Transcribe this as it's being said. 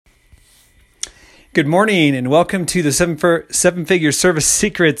Good morning and welcome to the Seven Figure Service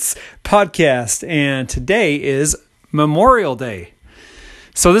Secrets podcast. And today is Memorial Day.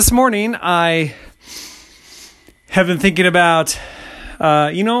 So this morning I have been thinking about,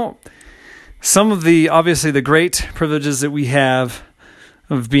 some of obviously the great privileges that we have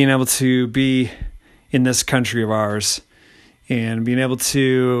of being able to be in this country of ours and being able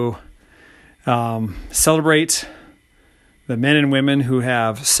to celebrate the men and women who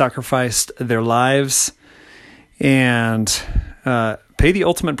have sacrificed their lives and pay the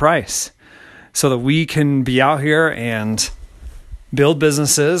ultimate price so that we can be out here and build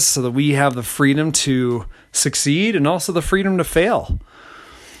businesses, so that we have the freedom to succeed and also the freedom to fail.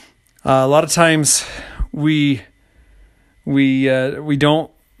 A lot of times we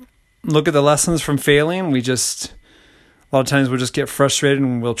don't look at the lessons from failing. A lot of times we'll just get frustrated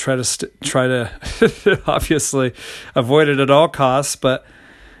and we'll try to obviously avoid it at all costs. But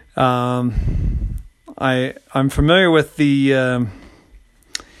I'm familiar with the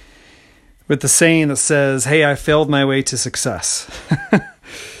saying that says, "Hey, I failed my way to success."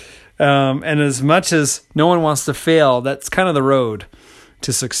 And as much as no one wants to fail, that's kind of the road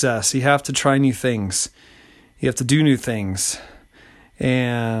to success. You have to try new things. You have to do new things,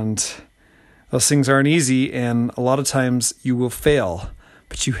 and those things aren't easy, and a lot of times you will fail,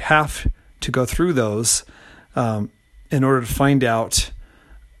 but you have to go through those in order to find out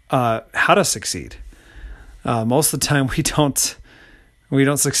how to succeed. Most of the time we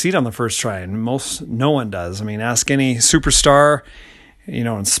don't succeed on the first try, and no one does. I mean, ask any superstar,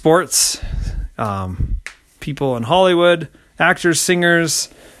 in sports, people in Hollywood, actors, singers,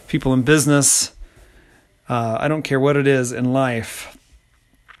 people in business. I don't care what it is in life.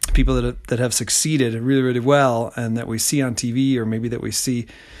 People that have succeeded really, really well and that we see on TV or maybe that we see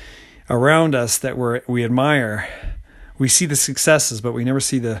around us that we admire, we see the successes, but we never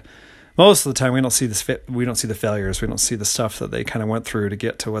see most of the time we don't see the failures. We don't see the stuff that they kind of went through to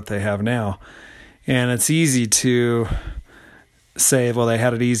get to what they have now. And it's easy to say, well, they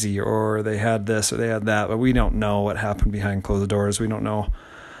had it easy, or they had this or they had that, but we don't know what happened behind closed doors. We don't know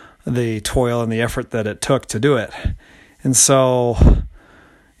the toil and the effort that it took to do it. And so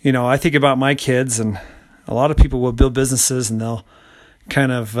I think about my kids, and a lot of people will build businesses and they'll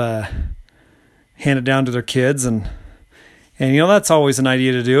kind of hand it down to their kids, and that's always an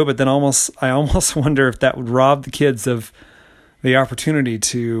idea to do. But then I almost wonder if that would rob the kids of the opportunity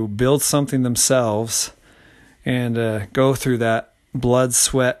to build something themselves and go through that blood,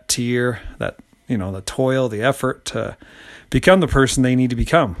 sweat, tear, that the toil, the effort to become the person they need to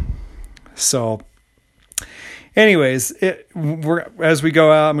become. So anyways, as we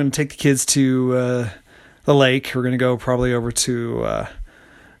go out, I'm going to take the kids to the lake. We're going to go probably over to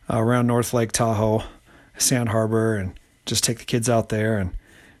around North Lake Tahoe, Sand Harbor, and just take the kids out there and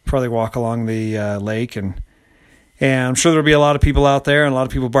probably walk along the lake. And I'm sure there'll be a lot of people out there and a lot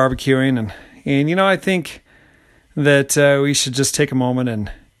of people barbecuing. And I think that we should just take a moment and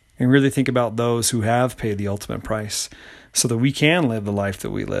really think about those who have paid the ultimate price so that we can live the life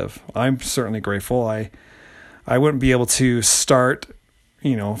that we live. I'm certainly grateful. I wouldn't be able to start,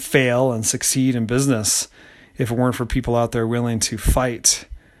 fail and succeed in business if it weren't for people out there willing to fight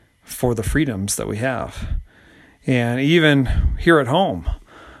for the freedoms that we have. And even here at home,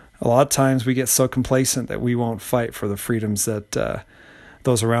 a lot of times we get so complacent that we won't fight for the freedoms that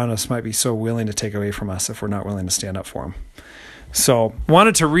those around us might be so willing to take away from us if we're not willing to stand up for them. So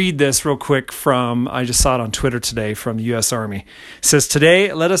wanted to read this real quick I just saw it on Twitter today from the U.S. Army. It says,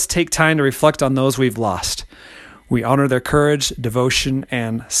 "Today, let us take time to reflect on those we've lost. We honor their courage, devotion,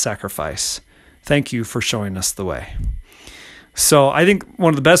 and sacrifice. Thank you for showing us the way." So I think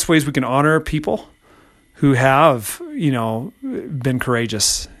one of the best ways we can honor people who have, been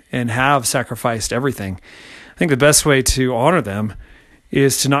courageous and have sacrificed everything, I think the best way to honor them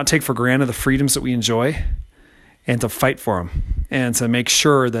is to not take for granted the freedoms that we enjoy and to fight for them and to make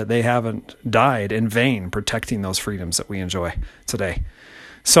sure that they haven't died in vain protecting those freedoms that we enjoy today.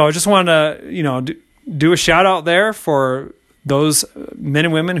 So I just wanted to, do a shout out there for those men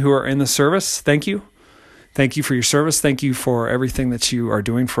and women who are in the service. Thank you. Thank you for your service. Thank you for everything that you are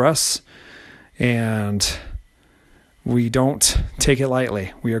doing for us. And we don't take it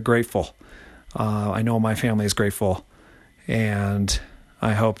lightly. We are grateful. I know my family is grateful, and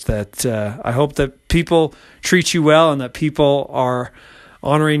I hope that people treat you well and that people are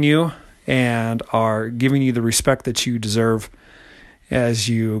honoring you and are giving you the respect that you deserve as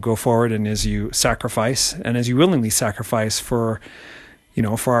you go forward and as you sacrifice and as you willingly sacrifice for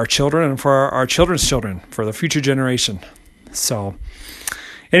our children and for our children's children, for the future generation. So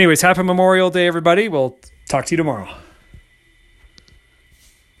anyways, happy Memorial Day, everybody. We'll talk to you tomorrow.